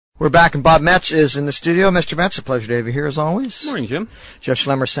We're back, and Bob Metz is in the studio. Mr. Metz, a pleasure to have you here as always. Morning, Jim. Jeff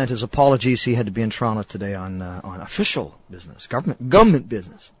Schlemmer sent his apologies. He had to be in Toronto today on official business, government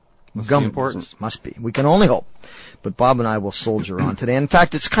business. Government important. Business. Must be. We can only hope. But Bob and I will soldier on today. In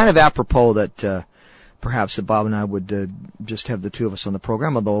fact, it's kind of apropos that perhaps that Bob and I would just have the two of us on the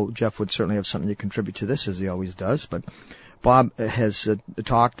program, although Jeff would certainly have something to contribute to this, as he always does. But Bob has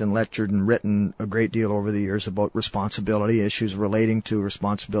talked and lectured and written a great deal over the years about responsibility, issues relating to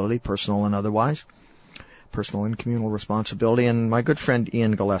responsibility, personal and otherwise, personal and communal responsibility. And my good friend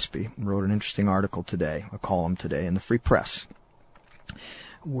Ian Gillespie wrote an interesting article today, a column today in the Free Press,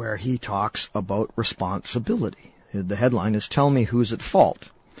 where he talks about responsibility. The headline is "Tell Me Who's at Fault."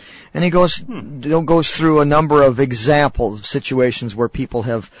 And he goes through a number of examples of situations where people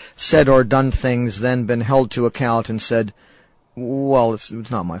have said or done things, then been held to account and said, well, it's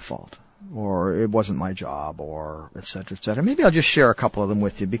not my fault, or it wasn't my job, or et cetera, et cetera. Maybe I'll just share a couple of them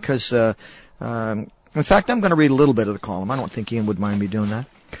with you because, in fact, I'm going to read a little bit of the column. I don't think Ian would mind me doing that.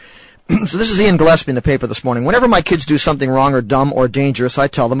 So this is Ian Gillespie in the paper this morning. Whenever my kids do something wrong or dumb or dangerous, I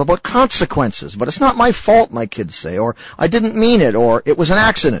tell them about consequences. But it's not my fault, my kids say, or I didn't mean it, or it was an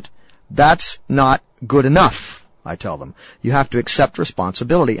accident. That's not good enough, I tell them. You have to accept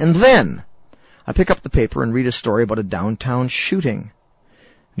responsibility. And then I pick up the paper and read a story about a downtown shooting. And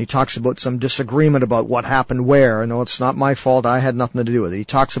he talks about some disagreement about what happened where. No, it's not my fault. I had nothing to do with it. He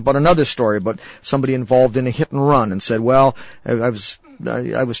talks about another story about somebody involved in a hit and run and said, well, I was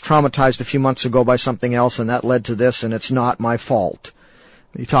traumatized a few months ago by something else, and that led to this, and it's not my fault.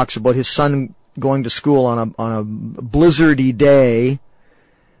 He talks about his son going to school on a blizzardy day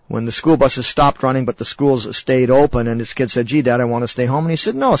when the school buses stopped running, but the schools stayed open, and his kid said, gee, Dad, I want to stay home. And he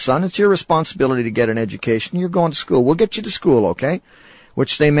said, no, son, it's your responsibility to get an education. You're going to school. We'll get you to school, okay?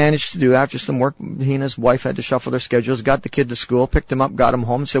 Which they managed to do after some work. He and his wife had to shuffle their schedules, got the kid to school, picked him up, got him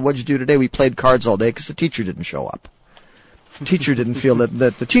home, and said, what'd you do today? We played cards all day because the teacher didn't show up. The teacher didn't feel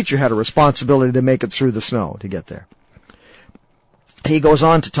that the teacher had a responsibility to make it through the snow to get there. He goes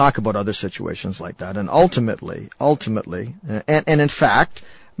on to talk about other situations like that, and ultimately, and in fact,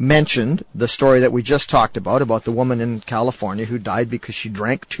 mentioned the story that we just talked about the woman in California who died because she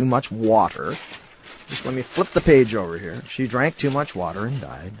drank too much water. Just let me flip the page over here. She drank too much water and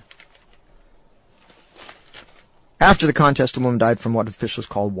died. After the contest, a woman died from what officials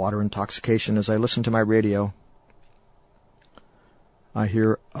call water intoxication. As I listen to my radio, I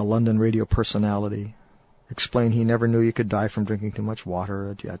hear a London radio personality explain he never knew you could die from drinking too much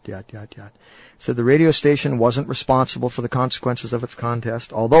water, Said the radio station wasn't responsible for the consequences of its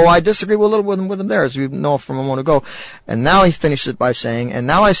contest, although I disagree with him there, as you know from a moment ago. And now he finishes it by saying, and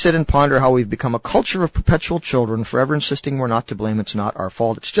now I sit and ponder how we've become a culture of perpetual children, forever insisting we're not to blame, it's not our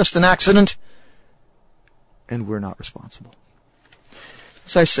fault, it's just an accident, and we're not responsible.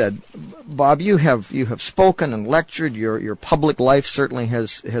 As I said, Bob, you have spoken and lectured. Your public life certainly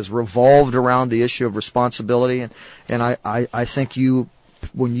has revolved around the issue of responsibility, and I think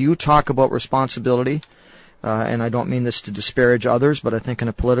when you talk about responsibility, and I don't mean this to disparage others, but I think in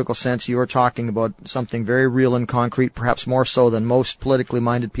a political sense you are talking about something very real and concrete, perhaps more so than most politically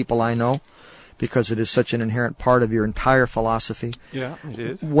minded people I know, because it is such an inherent part of your entire philosophy. Yeah, it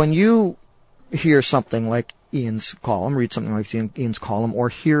is. When you hear something like Ian's column, read something like Ian's column, or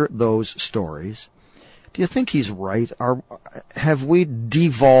hear those stories, do you think he's right? Have we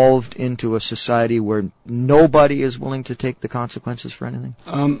devolved into a society where nobody is willing to take the consequences for anything?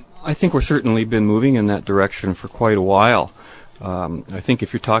 I think we've certainly been moving in that direction for quite a while. I think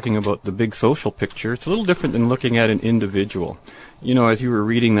if you're talking about the big social picture, it's a little different than looking at an individual. You know, as you were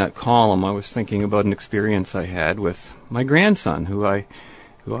reading that column, I was thinking about an experience I had with my grandson, who I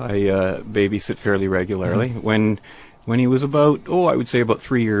babysit fairly regularly, when he was about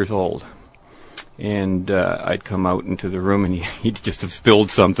 3 years old. And I'd come out into the room, and he'd just have spilled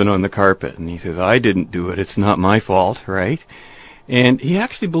something on the carpet. And he says, I didn't do it. It's not my fault, right? And he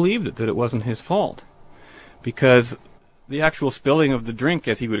actually believed that it wasn't his fault. Because the actual spilling of the drink,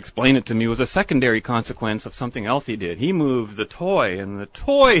 as he would explain it to me, was a secondary consequence of something else he did. He moved the toy, and the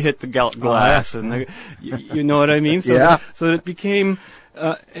toy hit the glass. And you know what I mean? So, yeah. So it became...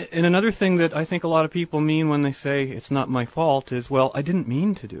 and another thing that I think a lot of people mean when they say it's not my fault is, well, I didn't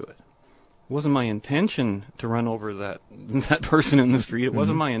mean to do it. It wasn't my intention to run over that person in the street. It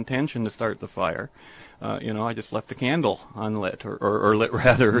wasn't my intention to start the fire. I just left the candle unlit or lit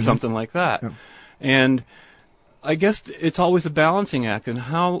rather, or something like that. Yeah. And I guess it's always a balancing act, and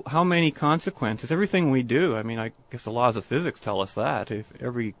how many consequences, everything we do. I mean, I guess the laws of physics tell us that. If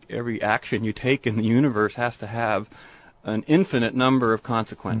every action you take in the universe has to have an infinite number of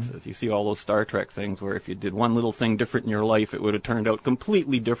consequences. You see all those Star Trek things where if you did one little thing different in your life, it would have turned out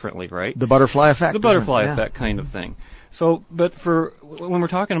completely differently, right? The butterfly effect. The butterfly effect kind of thing. So, but when we're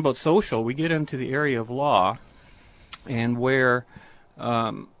talking about social, we get into the area of law, and where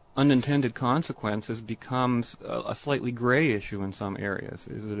unintended consequences becomes a slightly gray issue in some areas.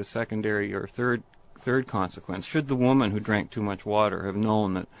 Is it a secondary or third consequence? Should the woman who drank too much water have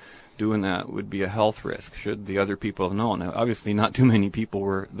known that doing that would be a health risk? Should the other people have known? Now, obviously, not too many people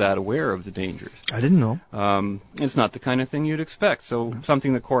were that aware of the dangers. I didn't know. It's not the kind of thing you'd expect. So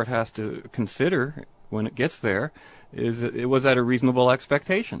something the court has to consider when it gets there is, was that a reasonable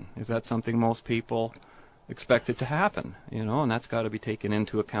expectation? Is that something most people expect it to happen? And that's got to be taken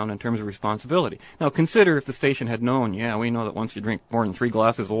into account in terms of responsibility. Now, consider if the station had known, we know that once you drink more than 3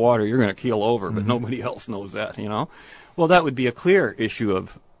 glasses of water, you're going to keel over, but nobody else knows that, Well, that would be a clear issue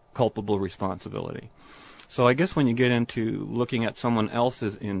of culpable responsibility. So I guess when you get into looking at someone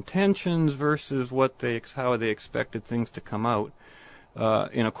else's intentions versus how they expected things to come out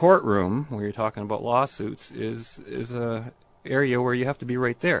in a courtroom where you're talking about lawsuits is a area where you have to be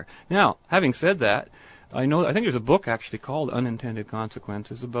right there. Now, having said that, I think there's a book actually called Unintended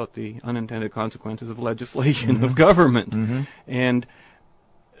Consequences about the unintended consequences of legislation of government. And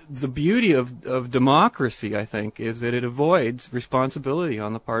the beauty of democracy, I think, is that it avoids responsibility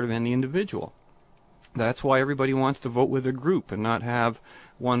on the part of any individual. That's why everybody wants to vote with a group and not have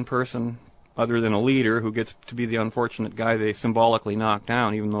one person other than a leader who gets to be the unfortunate guy they symbolically knock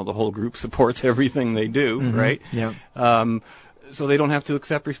down, even though the whole group supports everything they do, right? Yeah. So they don't have to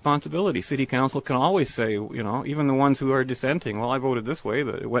accept responsibility. City council can always say, even the ones who are dissenting, well, I voted this way,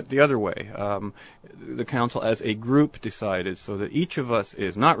 but it went the other way. The council as a group decided, so that each of us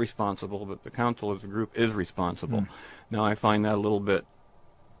is not responsible, but the council as a group is responsible. Now, I find that a little bit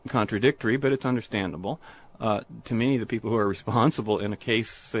contradictory, but it's understandable. To me, the people who are responsible in a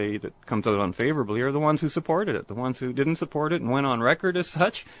case, say, that comes out unfavorably are the ones who supported it. The ones who didn't support it and went on record as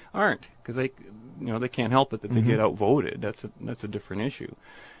such aren't, because they can't help it that they get outvoted. That's a different issue.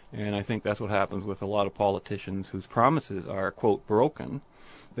 And I think that's what happens with a lot of politicians whose promises are, quote, broken.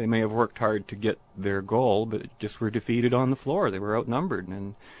 They may have worked hard to get their goal, but just were defeated on the floor. They were outnumbered.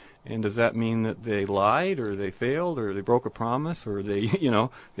 And does that mean that they lied, or they failed, or they broke a promise, or they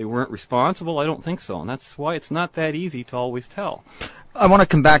weren't responsible? I don't think so. And that's why it's not that easy to always tell. I want to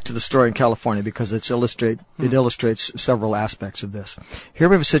come back to the story in California because it illustrates several aspects of this. Here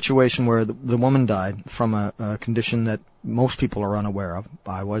we have a situation where the woman died from a condition that most people are unaware of.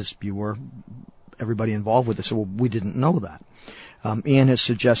 You were, everybody involved with this, so we didn't know that. Ian has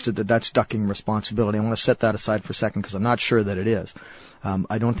suggested that that's ducking responsibility. I want to set that aside for a second because I'm not sure that it is.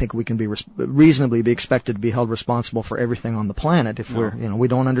 I don't think we can reasonably be expected to be held responsible for everything on the planet if we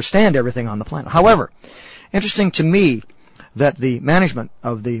don't understand everything on the planet. However, interesting to me that the management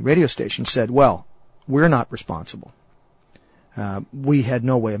of the radio station said, well, we're not responsible. We had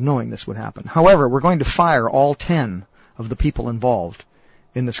no way of knowing this would happen. However, we're going to fire all 10 of the people involved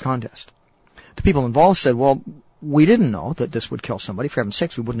in this contest. The people involved said, well, we didn't know that this would kill somebody. For heaven's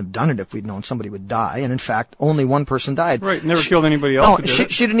sakes, we wouldn't have done it if we'd known somebody would die. And in fact, only one person died. Right, never killed anybody else. No,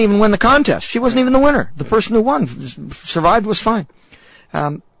 she didn't even win the contest. She wasn't even the winner. The person who won survived was fine.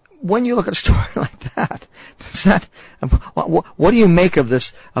 When you look at a story like that, what do you make of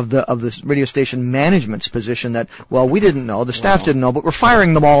this radio station management's position that, well, we didn't know, the staff didn't know, but we're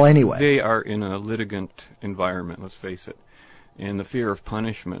firing them all anyway? They are in a litigant environment, let's face it. And the fear of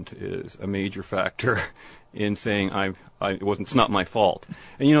punishment is a major factor in saying it's not my fault.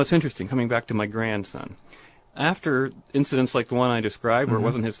 And it's interesting, coming back to my grandson. After incidents like the one I described, where it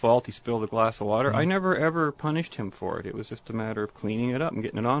wasn't his fault, he spilled a glass of water, I never ever punished him for it. It was just a matter of cleaning it up and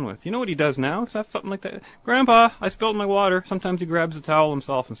getting it on with. You know what he does now? Something like that. Grandpa, I spilled my water. Sometimes he grabs the towel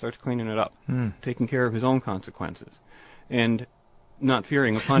himself and starts cleaning it up, taking care of his own consequences. And not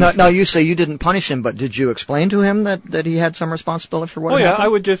fearing a punishment. Now, you say you didn't punish him, but did you explain to him that he had some responsibility for what happened? I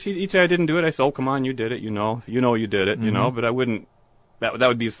would just, he'd say I didn't do it. I said, oh, come on, you did it, you did it, but I wouldn't, that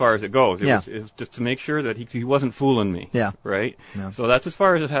would be as far as it goes. It was just to make sure that he wasn't fooling me. Yeah. Right? Yeah. So that's as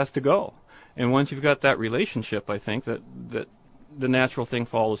far as it has to go. And once you've got that relationship, I think that the natural thing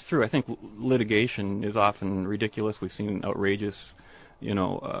follows through. I think litigation is often ridiculous. We've seen outrageous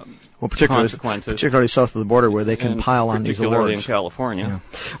particularly south of the border where they can pile on these awards. Particularly in California. Yeah.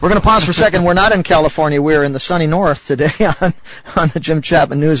 We're going to pause for a second. We're not in California. We're in the sunny north today on the Jim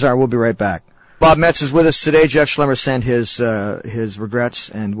Chapman News Hour. We'll be right back. Bob Metz is with us today. Jeff Schlemmer sent his regrets,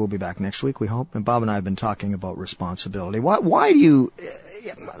 and we'll be back next week, we hope. And Bob and I have been talking about responsibility. Why do you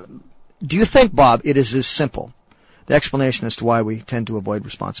think, Bob, it is as simple? The explanation as to why we tend to avoid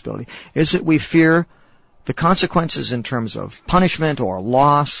responsibility is that we fear the consequences in terms of punishment or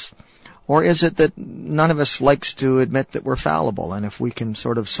loss? Or is it that none of us likes to admit that we're fallible, and if we can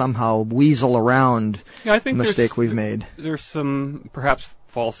sort of somehow weasel around the mistake we've made? There's some perhaps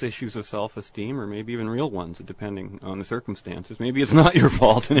false issues of self-esteem, or maybe even real ones, depending on the circumstances. Maybe it's not your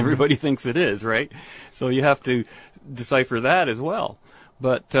fault and everybody thinks it is, right? So you have to decipher that as well.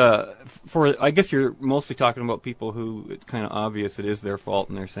 But I guess you're mostly talking about people who it's kind of obvious it is their fault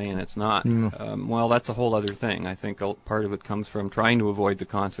and they're saying it's not. Well, that's a whole other thing. I think part of it comes from trying to avoid the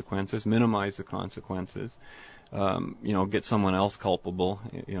consequences, minimize the consequences, get someone else culpable,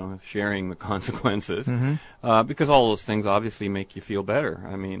 sharing the consequences, because all those things obviously make you feel better.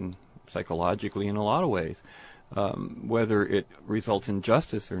 I mean, psychologically in a lot of ways. Whether it results in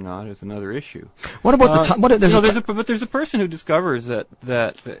justice or not is another issue. What about the time? But there's a person who discovers that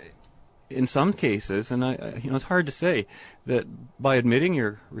in some cases, and it's hard to say, that by admitting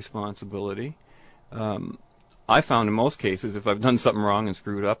your responsibility, I found in most cases, if I've done something wrong and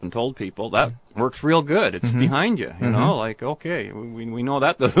screwed up and told people, that works real good. It's behind you, like, okay, we know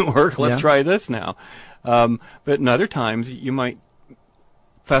that doesn't work. Let's try this now. But in other times, you might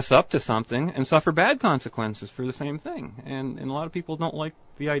fess up to something and suffer bad consequences for the same thing. And a lot of people don't like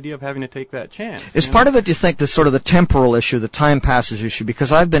the idea of having to take that chance. Is part of it, do you think, the sort of the temporal issue, the time passes issue?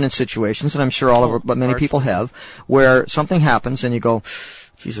 Because I've been in situations, and I'm sure but many people have, where something happens and you go,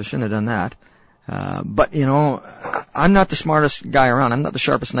 geez, I shouldn't have done that. But I'm not the smartest guy around. I'm not the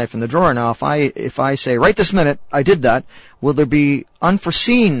sharpest knife in the drawer. Now, if I say, right this minute, I did that, will there be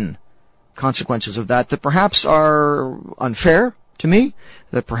unforeseen consequences of that perhaps are unfair to me,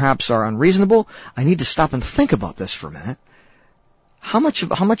 that perhaps are unreasonable? I need to stop and think about this for a minute. How much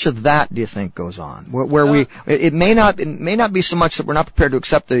of that do you think goes on? Where it may not be so much that we're not prepared to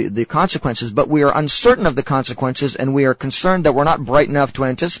accept the consequences, but we are uncertain of the consequences, and we are concerned that we're not bright enough to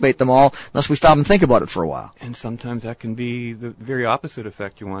anticipate them all unless we stop and think about it for a while. And sometimes that can be the very opposite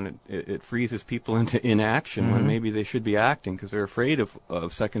effect you want. It freezes people into inaction when maybe they should be acting because they're afraid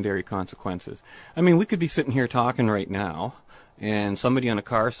of secondary consequences. I mean, we could be sitting here talking right now, and somebody in a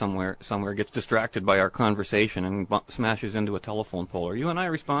car somewhere gets distracted by our conversation and smashes into a telephone pole. Are you and I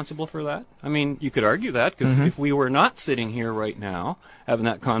responsible for that? I mean, you could argue that, because if we were not sitting here right now having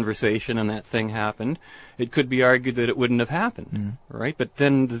that conversation and that thing happened, it could be argued that it wouldn't have happened, right? But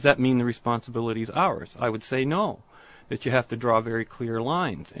then does that mean the responsibility is ours? I would say no, that you have to draw very clear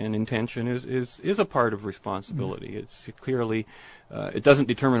lines, and intention is a part of responsibility. It's clearly... it doesn't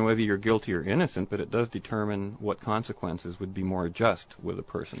determine whether you're guilty or innocent, but it does determine what consequences would be more just with a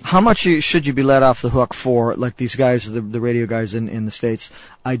person. How much should you be let off the hook for, like these guys, the radio guys in the States?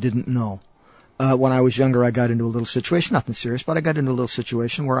 I didn't know. When I was younger, I got into a little situation, nothing serious, but I got into a little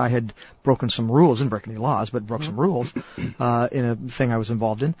situation where I had broken some rules, didn't break any laws, but broke some rules in a thing I was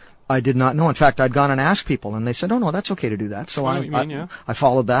involved in. I did not know. In fact, I'd gone and asked people, and they said, oh, no, that's okay to do that. So I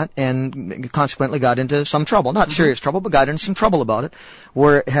followed that and consequently got into some trouble. Not serious trouble, but got into some trouble about it,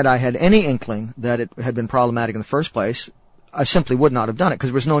 where had I had any inkling that it had been problematic in the first place, I simply would not have done it, because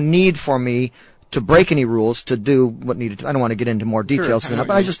there was no need for me to break any rules to do what needed to. I don't want to get into more details than that,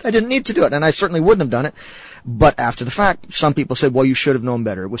 but I didn't need to do it, and I certainly wouldn't have done it. But after the fact, some people said, well, you should have known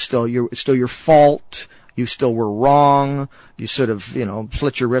better. It was still your fault. You still were wrong. You should have,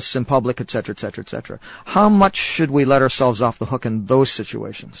 slit your wrists in public, et cetera, et cetera, et cetera. How much should we let ourselves off the hook in those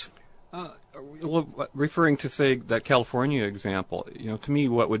situations? Referring to, say, that California example, to me,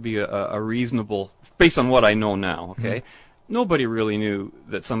 what would be a reasonable, based on what I know now, okay? Nobody really knew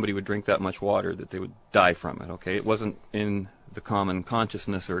that somebody would drink that much water that they would die from it, okay? It wasn't in the common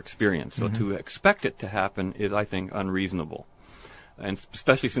consciousness or experience. So to expect it to happen is, I think, unreasonable. And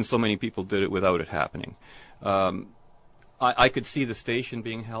especially since so many people did it without it happening. I could see the station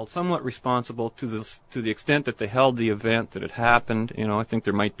being held somewhat responsible to the extent that they held the event, that it happened. I think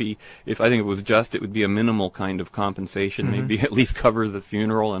there might be, I think it was just, it would be a minimal kind of compensation, maybe at least cover the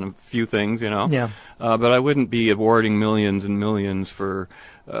funeral and a few things, Yeah. But I wouldn't be awarding millions and millions for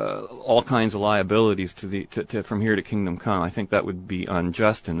all kinds of liabilities to from here to kingdom come. I think that would be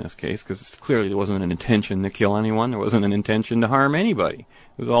unjust in this case, because clearly there wasn't an intention to kill anyone. There wasn't an intention to harm anybody.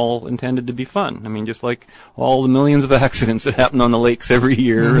 It was all intended to be fun. I mean, just like all the millions of accidents that happen on the lakes every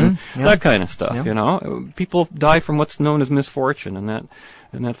year and that kind of stuff, People die from what's known as misfortune, and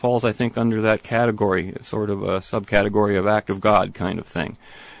that falls, I think, under that category, sort of a subcategory of act of God kind of thing.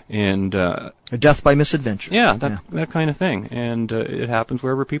 And a death by misadventure. Yeah, that kind of thing. And it happens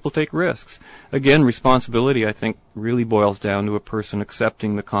wherever people take risks. Again, responsibility, I think, really boils down to a person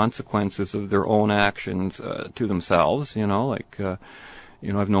accepting the consequences of their own actions to themselves.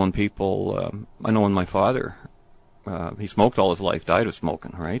 I've known people. I know when my father he smoked all his life, died of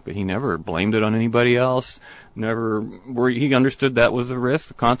smoking, right? But he never blamed it on anybody else. He understood that was the risk,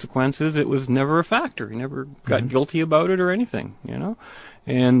 the consequences. It was never a factor. He never got guilty about it or anything,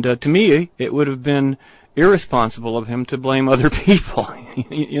 And to me, it would have been irresponsible of him to blame other people.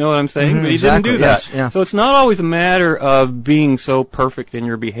 You know what I'm saying? But he exactly, didn't do that. yes, yeah. So it's not always a matter of being so perfect in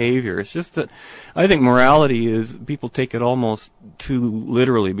your behavior. It's just that I think morality is, people take it almost too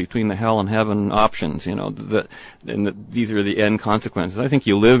literally, between the hell and heaven options, these are the end consequences. I think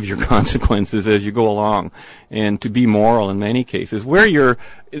you live your consequences as you go along. And to be moral in many cases, where you're,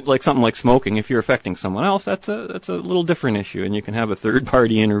 like something like smoking, if you're affecting someone else, that's a little different issue, and you can have a third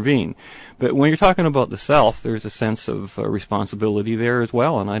party intervene. But when you're talking about the self, there's a sense of responsibility there as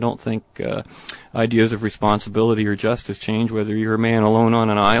well, and I don't think ideas of responsibility or justice change whether you're a man alone on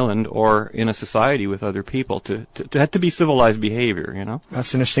an island or in a society with other people, to be civilized behavior,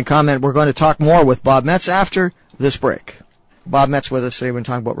 That's an interesting comment. We're going to talk more with Bob Metz after this break. Bob Metz with us today. We're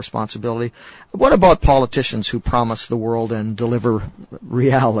talking about responsibility. What about politicians who promise the world and deliver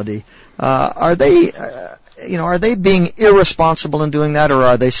reality? Are they being irresponsible in doing that, or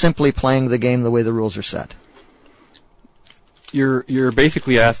are they simply playing the game the way the rules are set? You're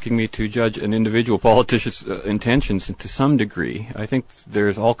basically asking me to judge an individual politician's intentions to some degree. I think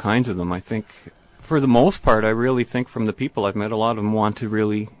there's all kinds of them. I think, for the most part, I really think from the people I've met, a lot of them want to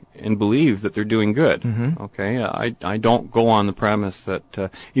really and believe that they're doing good. Okay, I don't go on the premise that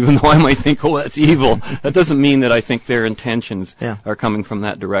even though I might think, oh, that's evil, that doesn't mean that I think their intentions are coming from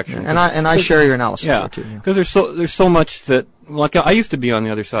that direction. And I share your analysis there too. Because there's so much that, like, I used to be on the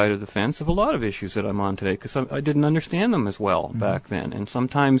other side of the fence of a lot of issues that I'm on today, because I didn't understand them as well back then. And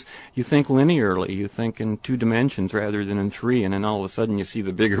sometimes you think linearly, you think in 2 dimensions rather than in 3, and then all of a sudden you see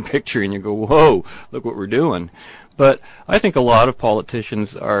the bigger picture and you go, whoa, look what we're doing. But I think a lot of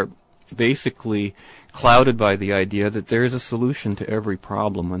politicians are basically clouded by the idea that there is a solution to every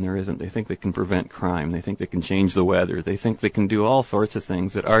problem when there isn't. They think they can prevent crime. They think they can change the weather. They think they can do all sorts of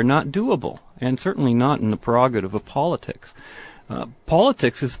things that are not doable, and certainly not in the prerogative of politics.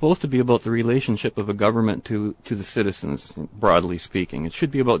 Politics is supposed to be about the relationship of a government to the citizens, broadly speaking. It should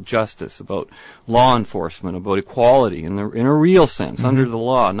be about justice, about law enforcement, about equality in a real sense, under the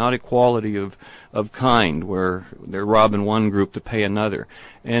law, not equality of kind, where they're robbing one group to pay another.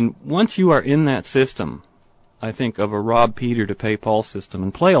 And once you are in that system, I think, of a rob Peter to pay Paul system,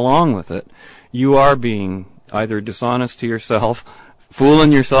 and play along with it, you are being either dishonest to yourself,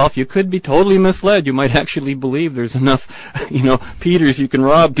 fooling yourself. You could be totally misled. You might actually believe there's enough, Peters you can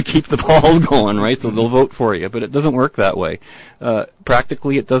rob to keep the Pauls going, right? So they'll vote for you. But it doesn't work that way.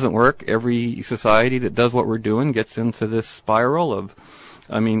 Practically, it doesn't work. Every society that does what we're doing gets into this spiral of,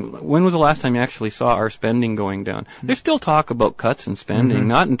 when was the last time you actually saw our spending going down? There's still talk about cuts in spending,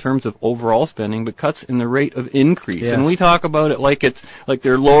 not in terms of overall spending, but cuts in the rate of increase. Yes. And we talk about it like it's like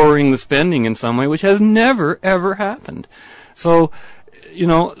they're lowering the spending in some way, which has never, ever happened. So,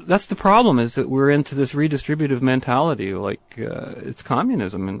 that's the problem, is that we're into this redistributive mentality, like it's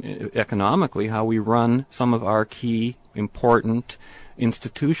communism, and economically, how we run some of our key important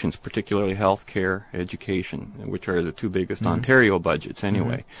institutions, particularly healthcare, education, which are the 2 biggest Ontario budgets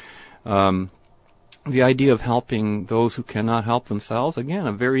anyway. The idea of helping those who cannot help themselves, again,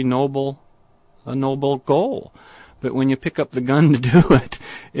 a very noble goal. But when you pick up the gun to do it,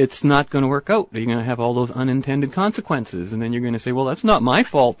 it's not going to work out. You're going to have all those unintended consequences. And then you're going to say, well, that's not my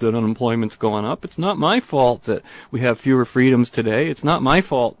fault that unemployment's going up. It's not my fault that we have fewer freedoms today. It's not my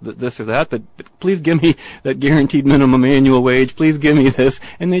fault that this or that. But please give me that guaranteed minimum annual wage. Please give me this.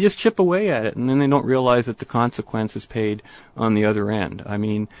 And they just chip away at it. And then they don't realize that the consequence is paid on the other end.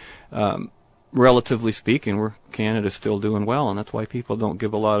 Relatively speaking, Canada's still doing well. And that's why people don't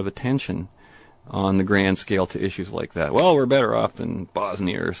give a lot of attention on the grand scale to issues like that. Well, we're better off than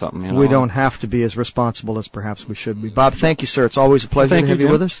Bosnia or something. We don't have to be as responsible as perhaps we should be. Bob, thank you, sir. It's always a pleasure to have you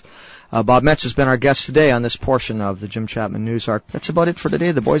with us. Bob Metz has been our guest today on this portion of the Jim Chapman News Arc. That's about it for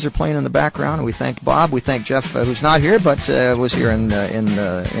today. The boys are playing in the background, and we thank Bob. We thank Jeff, who's not here, but was here in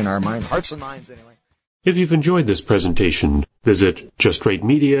our mind, hearts and minds anyway. If you've enjoyed this presentation, visit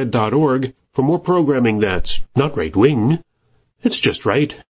justrightmedia.org for more programming that's not right-wing. It's just right.